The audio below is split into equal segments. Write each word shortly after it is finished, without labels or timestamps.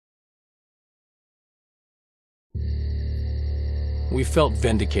We felt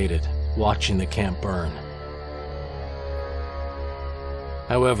vindicated watching the camp burn.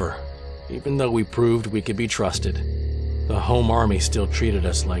 However, even though we proved we could be trusted, the home army still treated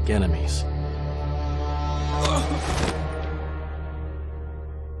us like enemies.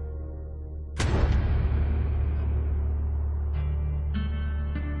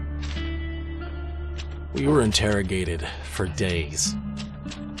 We were interrogated for days.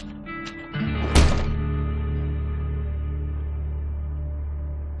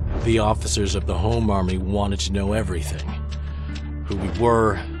 The officers of the home army wanted to know everything. Who we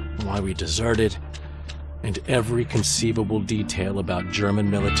were, why we deserted, and every conceivable detail about German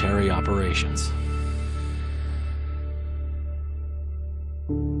military operations.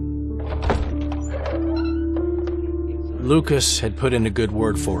 Lucas had put in a good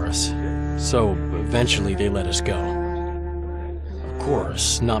word for us, so eventually they let us go. Of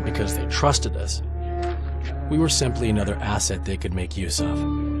course, not because they trusted us. We were simply another asset they could make use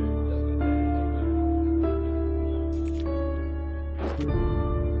of.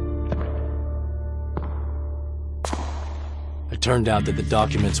 It turned out that the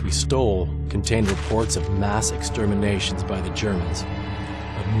documents we stole contained reports of mass exterminations by the Germans,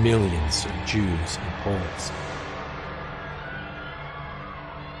 of millions of Jews and Poles.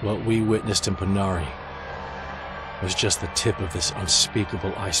 What we witnessed in Ponari was just the tip of this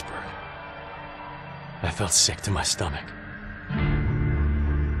unspeakable iceberg. I felt sick to my stomach.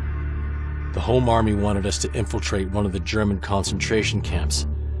 The home army wanted us to infiltrate one of the German concentration camps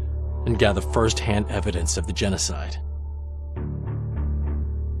and gather first-hand evidence of the genocide.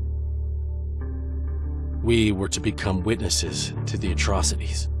 We were to become witnesses to the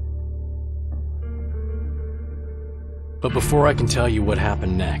atrocities. But before I can tell you what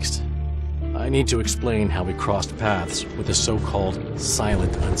happened next, I need to explain how we crossed paths with the so-called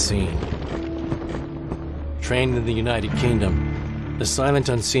Silent Unseen. Trained in the United Kingdom, the Silent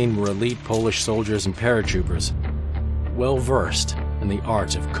Unseen were elite Polish soldiers and paratroopers, well-versed in the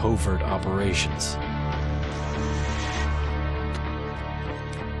art of covert operations.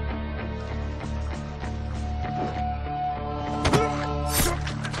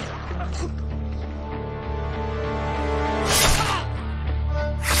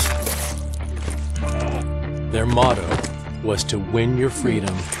 Their motto was to win your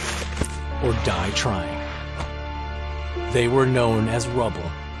freedom or die trying. They were known as Rubble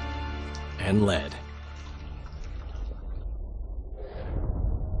and Lead.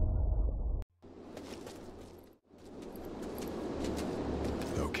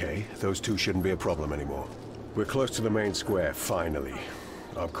 Okay, those two shouldn't be a problem anymore. We're close to the main square, finally.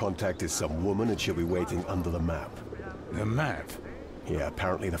 I've contacted some woman and she'll be waiting under the map. The map? Yeah,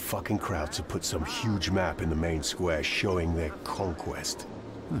 apparently the fucking Krauts have put some huge map in the main square showing their conquest.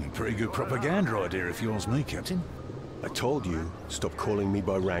 Pretty good propaganda idea if you ask me, Captain. I told you, stop calling me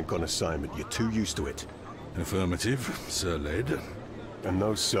by rank on assignment. You're too used to it. Affirmative, Sir Led. And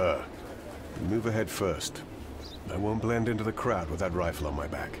no, sir. You move ahead first. I won't blend into the crowd with that rifle on my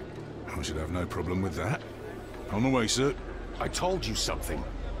back. I should have no problem with that. On the way, sir. I told you something.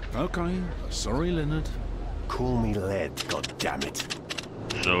 Okay, sorry, Leonard. Call me Lead, goddammit.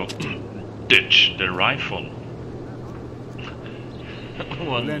 So, ditch the rifle. We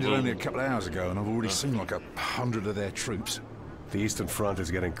landed only a couple of hours ago and I've already seen like 100 of their troops. The Eastern Front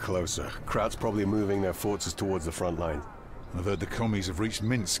is getting closer. Krauts probably moving their forces towards the front line. I've heard the commies have reached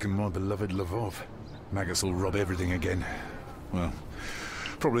Minsk and my beloved Lvov. Maggots will rob everything again. Well,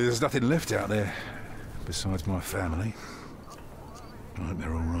 probably there's nothing left out there, besides my family. I hope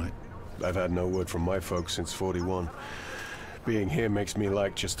they're all right. I've had no word from my folks since 41. Being here makes me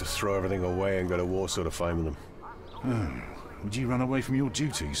like just to throw everything away and go to Warsaw to find them. Oh, would you run away from your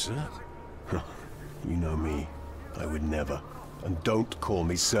duties, sir? You know me. I would never. And don't call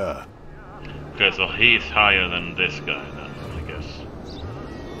me sir. Okay, so he's higher than this guy then, I guess.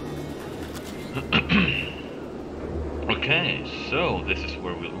 Okay, so this is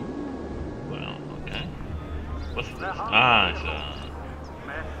where we'll... Well, okay. What's this? Ah, it's a...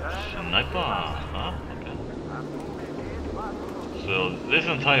 Sniper, huh? Okay. So this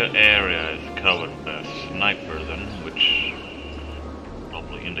entire area is covered by snipers then, which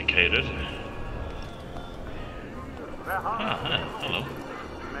probably indicated. Ah, hi, hello.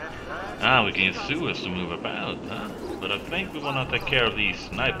 Ah, we can use sewers to move about, huh? But I think we wanna take care of these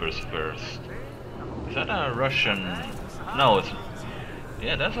snipers first. Is that a Russian? No, it's...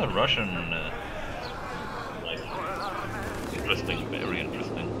 Yeah, that's a Russian... Interesting, very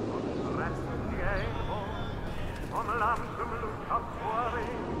interesting.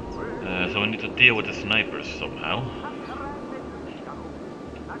 So we need to deal with the snipers somehow.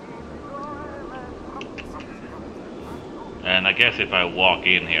 And And I guess if I walk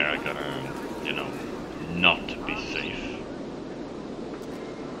in here, I gotta, you know, not be safe.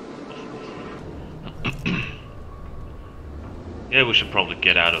 Yeah, we should probably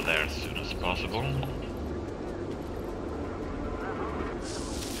get out of there as soon as possible.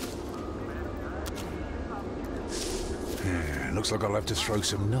 Yeah, looks like I'll have to throw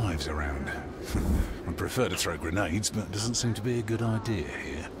some knives around. I prefer to throw grenades, but it doesn't seem to be a good idea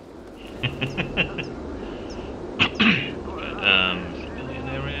here. Civilian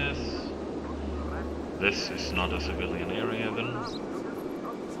areas. This is not a civilian area then.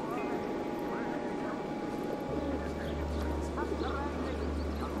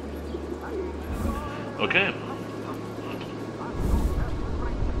 Okay.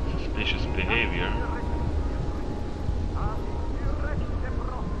 Suspicious behavior.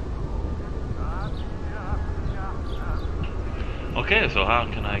 Okay, so how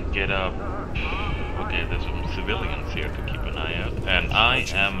can I get up? Okay, there's some civilians here to keep an eye out. And I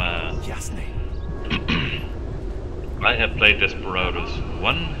am I have played Desperados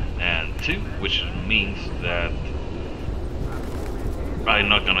 1 and 2, which means that I'm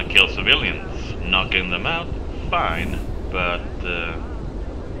not gonna kill civilians. Knocking them out, fine, but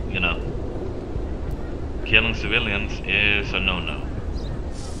you know, killing civilians is a no-no.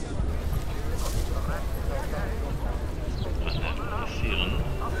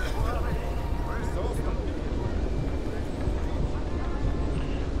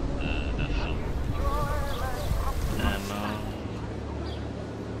 That's some ammo.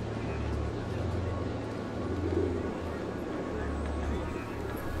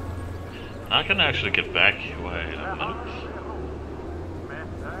 I can actually get back. Wait a minute.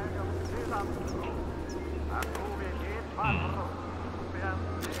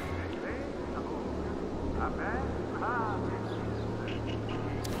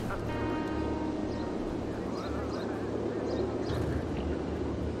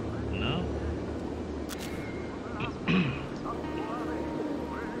 No?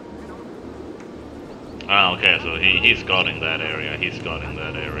 Ah, okay, so he's guarding that area. He's guarding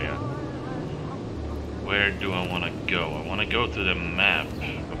that area. Where do I want to go? I want to go to the map,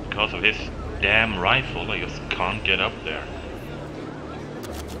 but because of his damn rifle, I just can't get up there.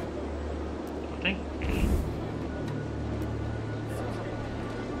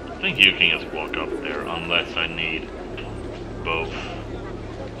 I think you can just walk up there, unless I need both.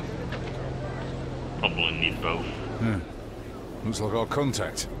 Probably need both. Looks like our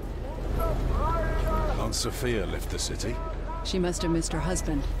contact. Aunt Sophia left the city. She must have missed her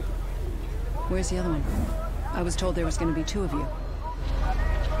husband. Where's the other one? I was told there was going to be 2 of you.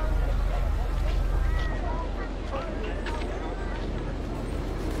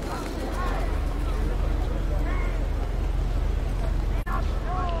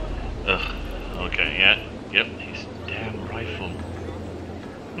 Ugh, okay, yeah, yep, his damn rifle.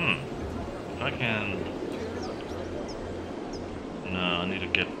 If I can... No, I need to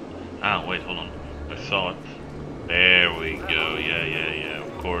get... Ah, wait, hold on. I saw it. There we go, yeah,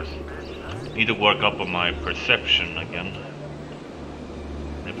 of course. Need to work up on my perception again.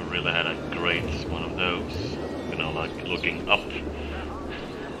 Never really had a great one of those. You know, like looking up.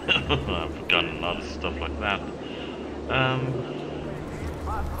 I've forgotten a lot of stuff like that.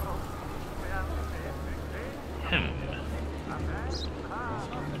 Him.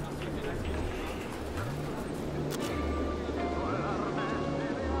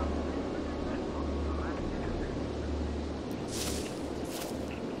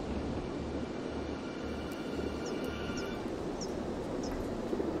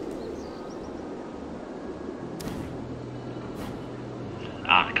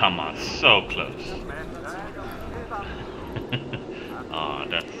 Ah, come on, so close. Ah,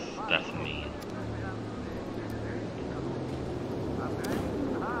 that's mean.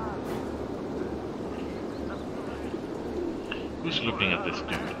 Who's looking at this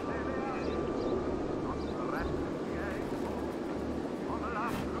dude?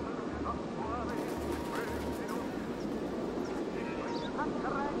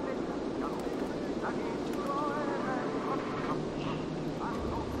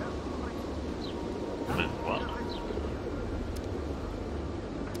 What?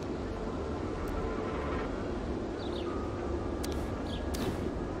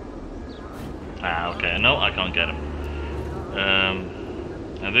 Ah, okay. No, I can't get him.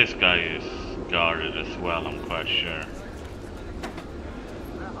 And this guy is guarded as well, I'm quite sure.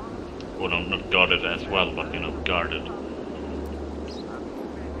 Well, no, not guarded as well, but, you know, guarded.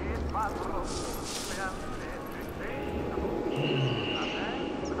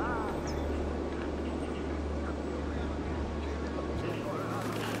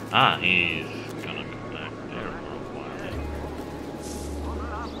 Ah, he's gonna go back there for a while.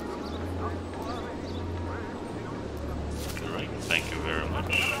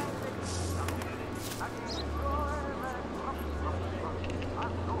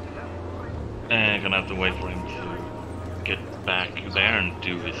 And gonna have to wait for him to get back there and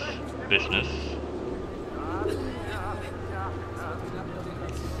do his business.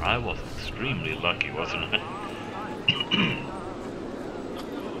 I was extremely lucky, wasn't I?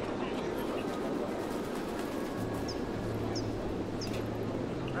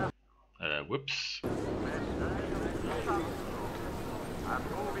 Whoops.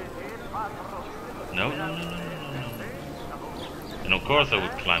 No. And of course I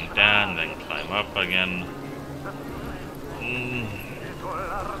would climb down, then climb up again.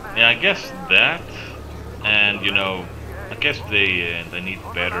 Yeah, I guess that, and you know, I guess they need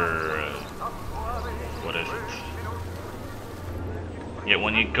better. What is it? Yeah,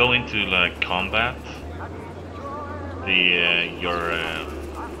 when you go into like combat,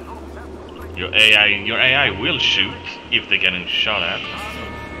 your AI will shoot if they're getting shot at.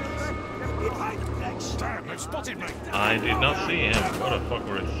 I did not see him. What the fuck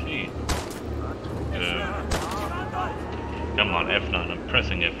was he? Come on, F9. I'm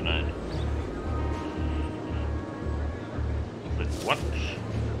pressing F9. But what?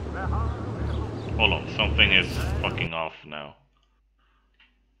 Hold on, something is fucking off now.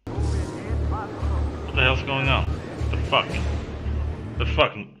 What the hell's going on? The fuck? The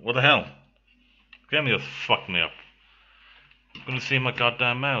fuck? What the hell? Game just fucked me up. I'm gonna see my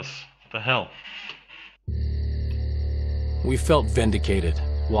goddamn mouse. What the hell? We felt vindicated.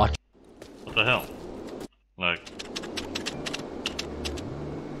 Watch. What the hell? Like,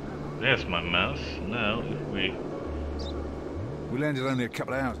 there's my mouse. Now, if we landed only a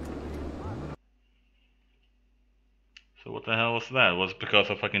couple of hours. So what the hell was that? Was it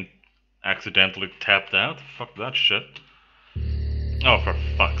because I fucking accidentally tapped out? Fuck that shit. Oh, for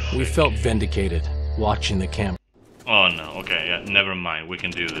fuck's sake. We felt vindicated, watching the camera. Oh no, okay, yeah, never mind. We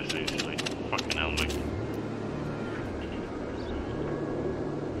can do this easily. Fucking hell, like.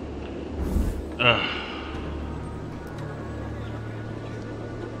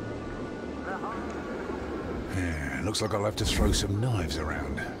 Yeah, looks like I'll have to throw some knives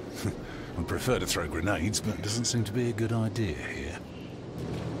around. I'd prefer to throw grenades, but it doesn't seem to be a good idea here.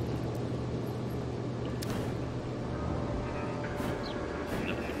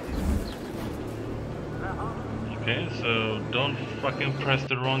 Okay, so don't fucking press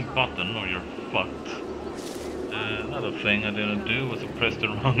the wrong button or you're fucked. Another thing I didn't do was to press the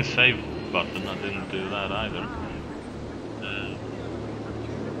wrong save button. I didn't do that either.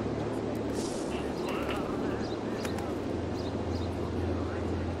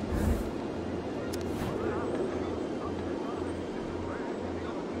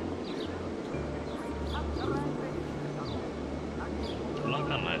 How long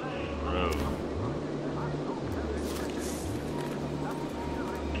can I throw?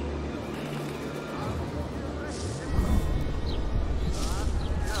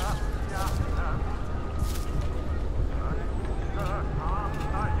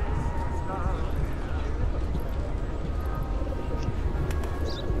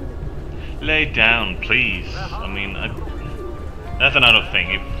 Lay down, please. I mean, that's another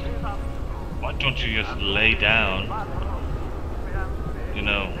thing. Why don't you just lay down? You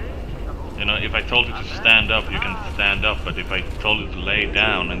know, if I told you to stand up, you can stand up. But if I told you to lay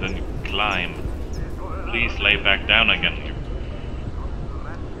down and then you climb, please lay back down again.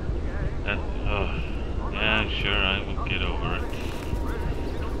 Yeah, sure, I will get over it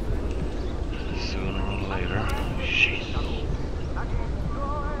sooner or later. Jesus.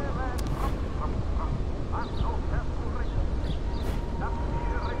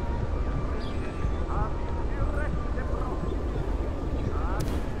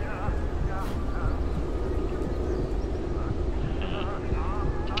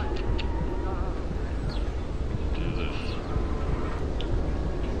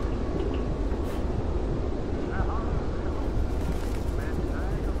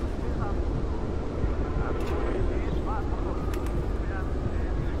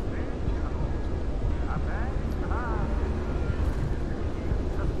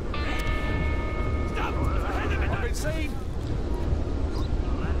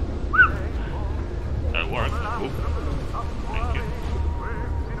 That worked. Oop. Thank you.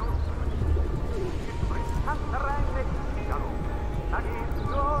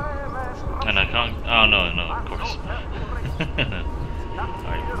 And I can't. Oh no, of course. I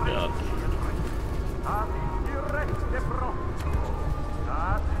forgot.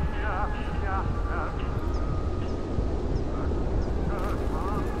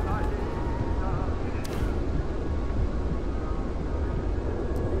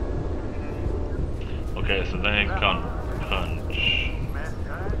 Okay, so they can't punch.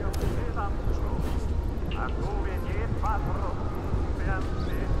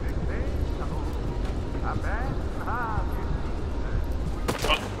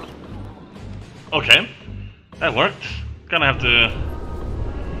 Okay, that worked. Gonna have to...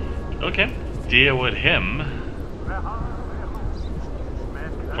 Okay, deal with him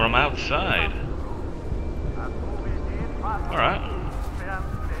from outside. Alright.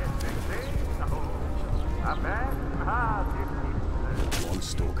 One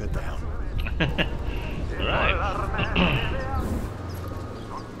stalker down. Right.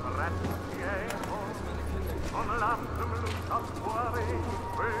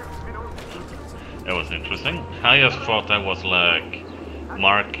 That was interesting. I just thought that was like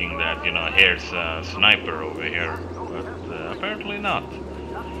marking that, you know, here's a sniper over here, but apparently not.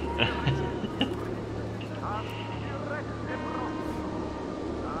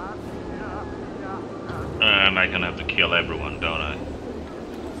 And I can have to kill everyone, don't I?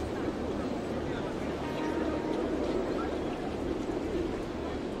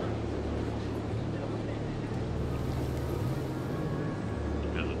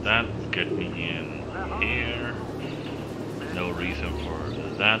 Because that get me in here. No reason for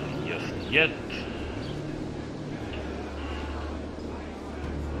that just yet.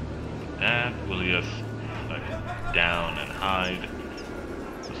 That will just like down and hide.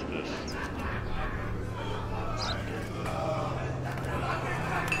 What's this?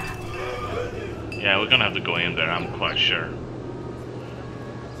 Yeah, we're gonna have to go in there, I'm quite sure.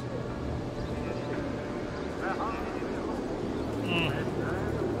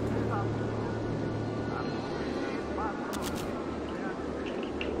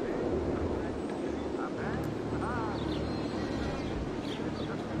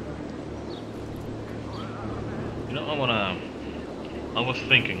 You know, I was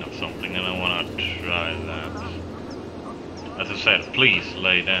thinking of something and I wanna try that. As I said, please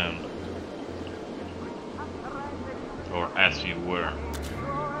lay down. Or as you were.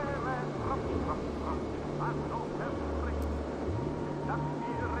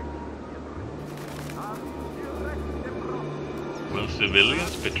 Will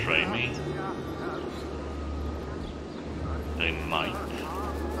civilians betray me? They might.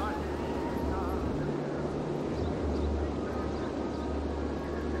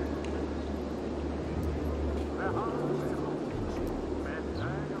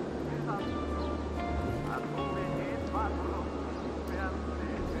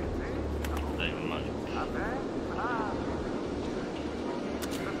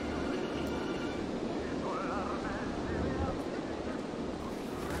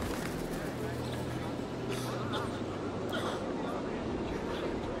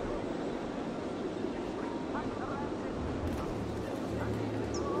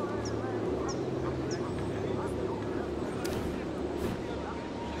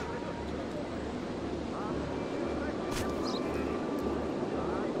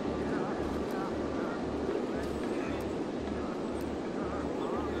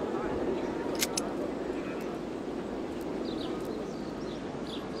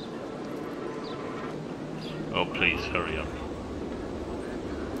 Oh, please, hurry up.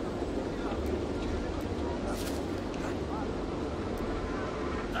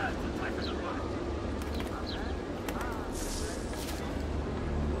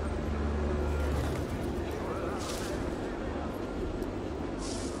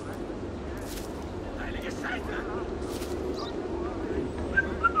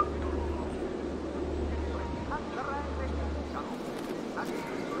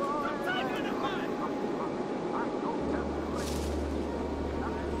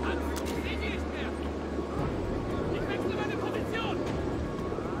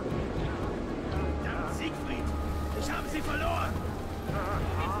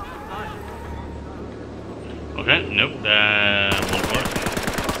 Okay, nope, that won't work.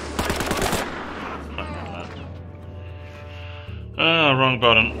 Wrong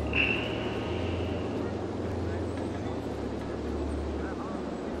button.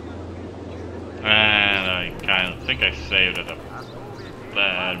 And I kind of think I saved at a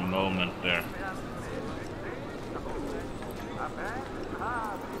bad moment there.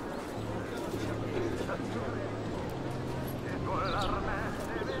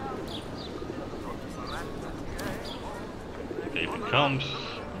 Okay, if it comes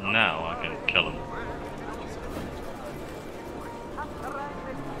now, I can kill him.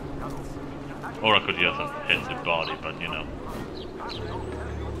 Or I could just hit the body, but you know.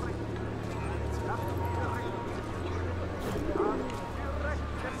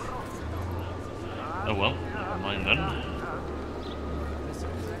 Oh well, never mind then.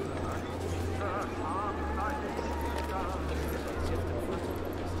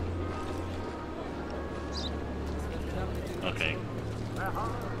 Okay.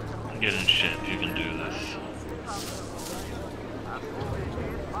 Get in shit, you can do this.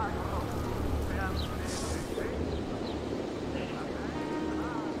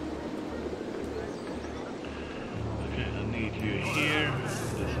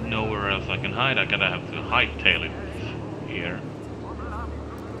 nowhere else I can hide. I gotta have to hightail it here.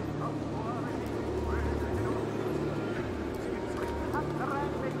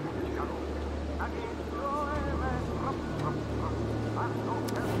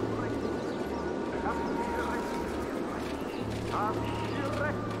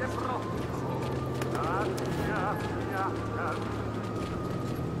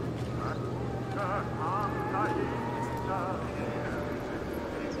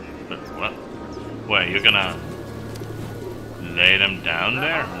 What? Wait, you're gonna lay them down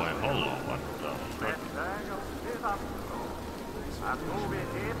there? Wait, hold on, what the frick?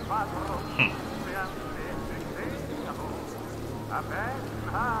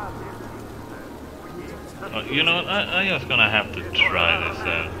 You know what, I'm just gonna have to try this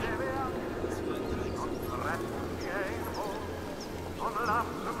out.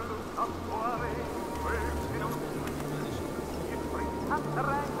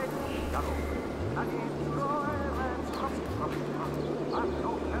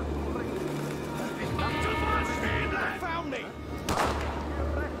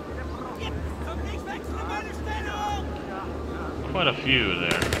 Quite a few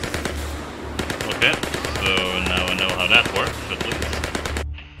there. Okay, so now I know how that works, at least.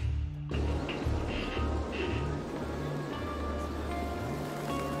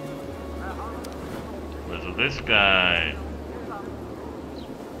 So this guy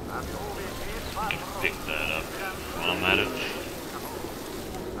can pick that up while I'm at it.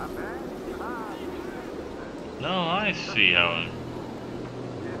 No, I see how.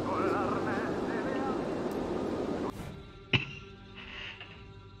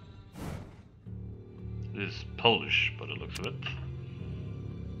 This is Polish, by the looks of it.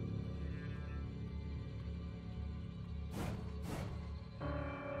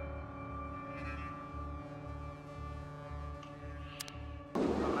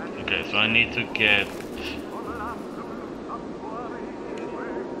 Okay, so I need to get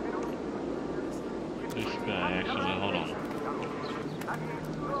this guy, actually, hold on.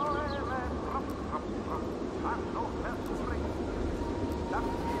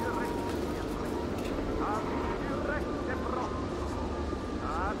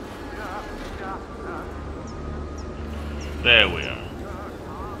 There we are.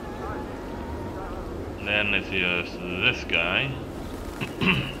 Then it's just this guy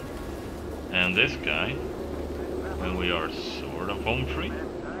and this guy, and we are sort of home free.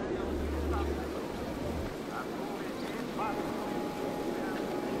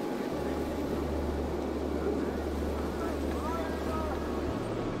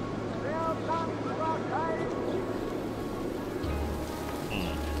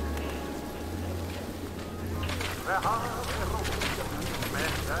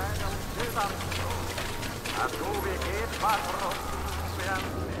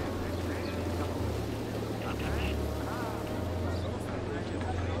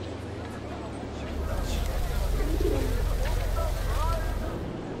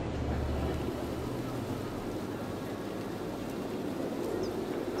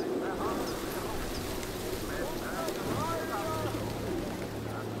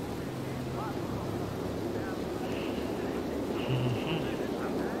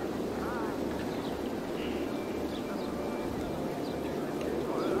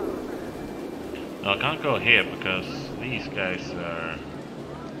 I can't go here because these guys are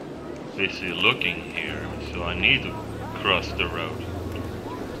busy looking here, so I need to cross the road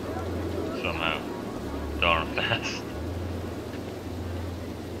somehow darn fast.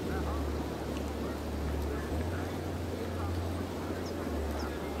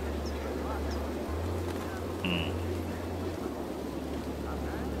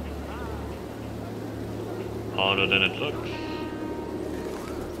 Harder than it looks.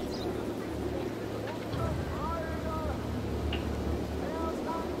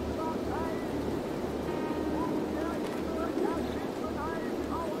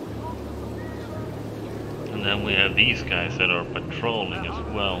 And then we have these guys that are patrolling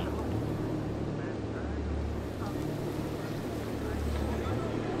as well.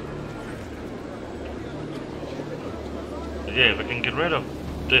 But yeah, if I can get rid of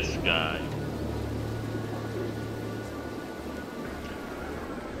this guy.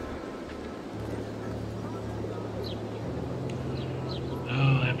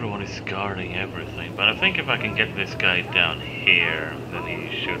 Oh, everyone is guarding everything. But I think if I can get this guy down here, then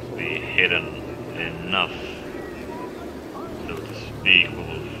he should be hidden enough, so to speak. We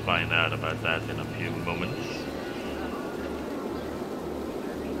will find out about that in a few moments.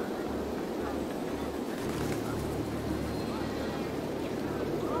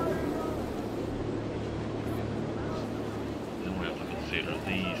 Then we have to consider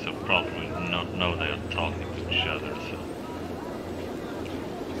these, so probably not know they are talking to each other, so.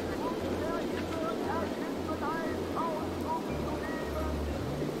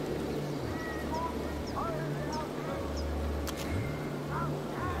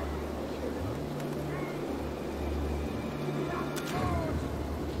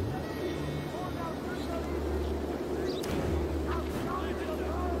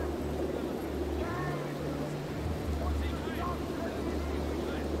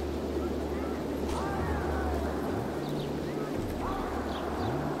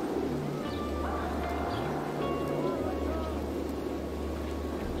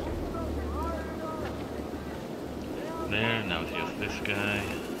 There, now here's this guy.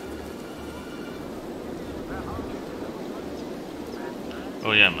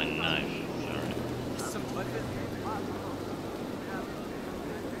 Oh yeah, my knife, sorry.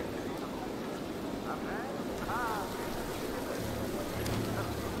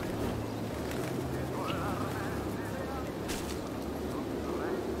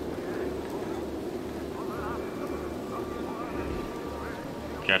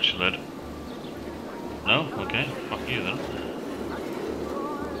 Catch lid. No? Okay, fuck you then.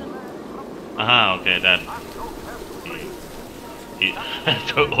 Aha, okay, that... He had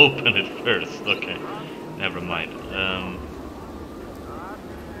to open it first, okay. Never mind.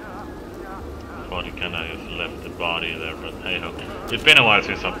 Thought he kinda just left the body there, but hey ho. It's been a while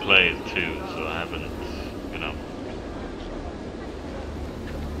since I played too, so I haven't, you know...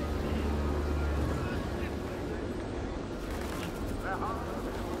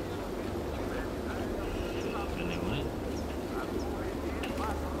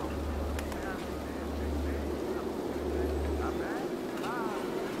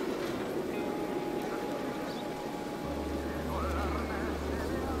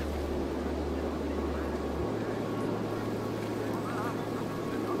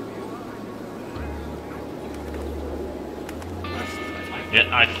 Yeah,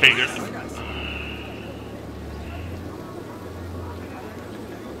 I figured.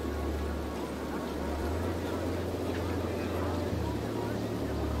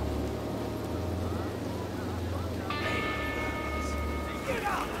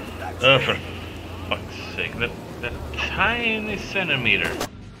 Oh, for fuck's sake, that tiny centimeter.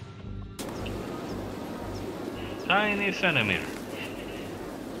 Tiny centimeter.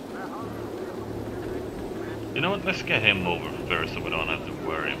 You know what, let's get him over first so we don't have to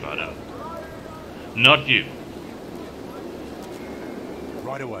worry about him. Not you.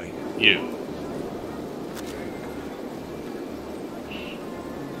 Right away. You.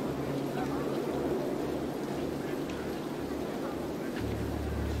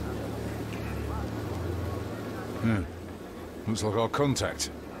 Looks like our contact.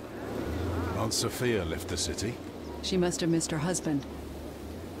 Aunt Sophia left the city. She must have missed her husband.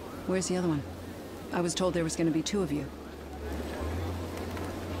 Where's the other one? I was told there was going to be two of you.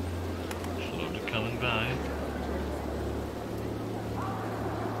 Slowly coming by.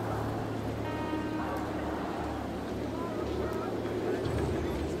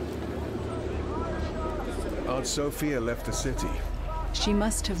 Aunt Sophia left the city. She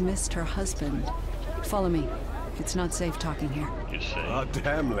must have missed her husband. Follow me. It's not safe talking here. You say? Oh,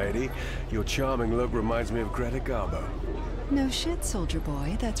 damn, lady. Your charming look reminds me of Greta Garbo. No shit, soldier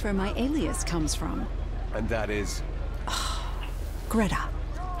boy. That's where my alias comes from. And that is... Greta.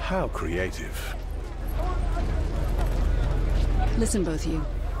 How creative. Listen, both of you.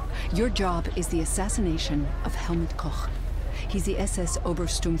 Your job is the assassination of Helmut Koch. He's the SS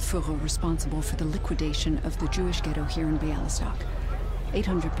Obersturmführer responsible for the liquidation of the Jewish ghetto here in Bialystok.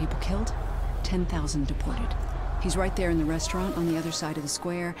 800 people killed, 10,000 deported. He's right there in the restaurant on the other side of the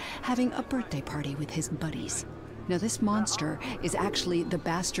square, having a birthday party with his buddies. Now this monster is actually the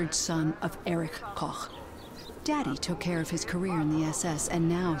bastard son of Erich Koch. Daddy took care of his career in the SS, and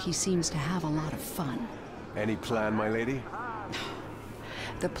now he seems to have a lot of fun. Any plan, my lady?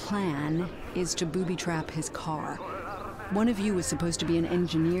 The plan is to booby-trap his car. One of you is supposed to be an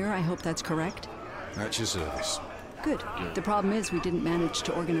engineer, I hope that's correct? At your service. Good. The problem is we didn't manage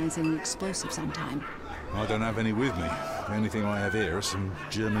to organize any explosives on time. I don't have any with me. The only thing I have here are some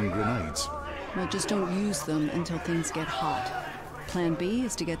German grenades. Well, just don't use them until things get hot. Plan B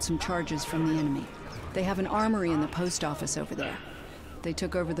is to get some charges from the enemy. They have an armory in the post office over there. They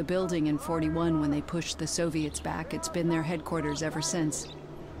took over the building in '41 when they pushed the Soviets back. It's been their headquarters ever since.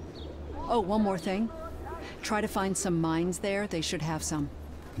 Oh, one more thing. Try to find some mines there. They should have some.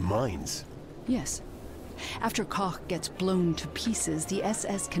 Mines? Yes. After Koch gets blown to pieces, the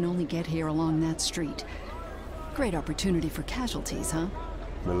SS can only get here along that street. Great opportunity for casualties, huh?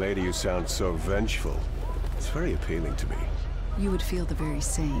 Milady, you sound so vengeful. It's very appealing to me. You would feel the very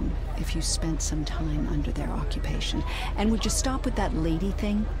same if you spent some time under their occupation. And would you stop with that lady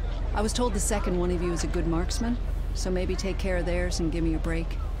thing? I was told the second one of you is a good marksman, so maybe take care of theirs and give me a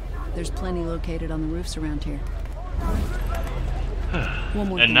break. There's plenty located on the roofs around here. One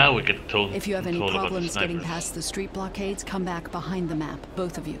more And thing. now we get told. If you have any told about the problems getting snipers. past the street blockades, come back behind the map,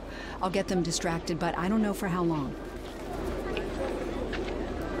 both of you. I'll get them distracted, but I don't know for how long.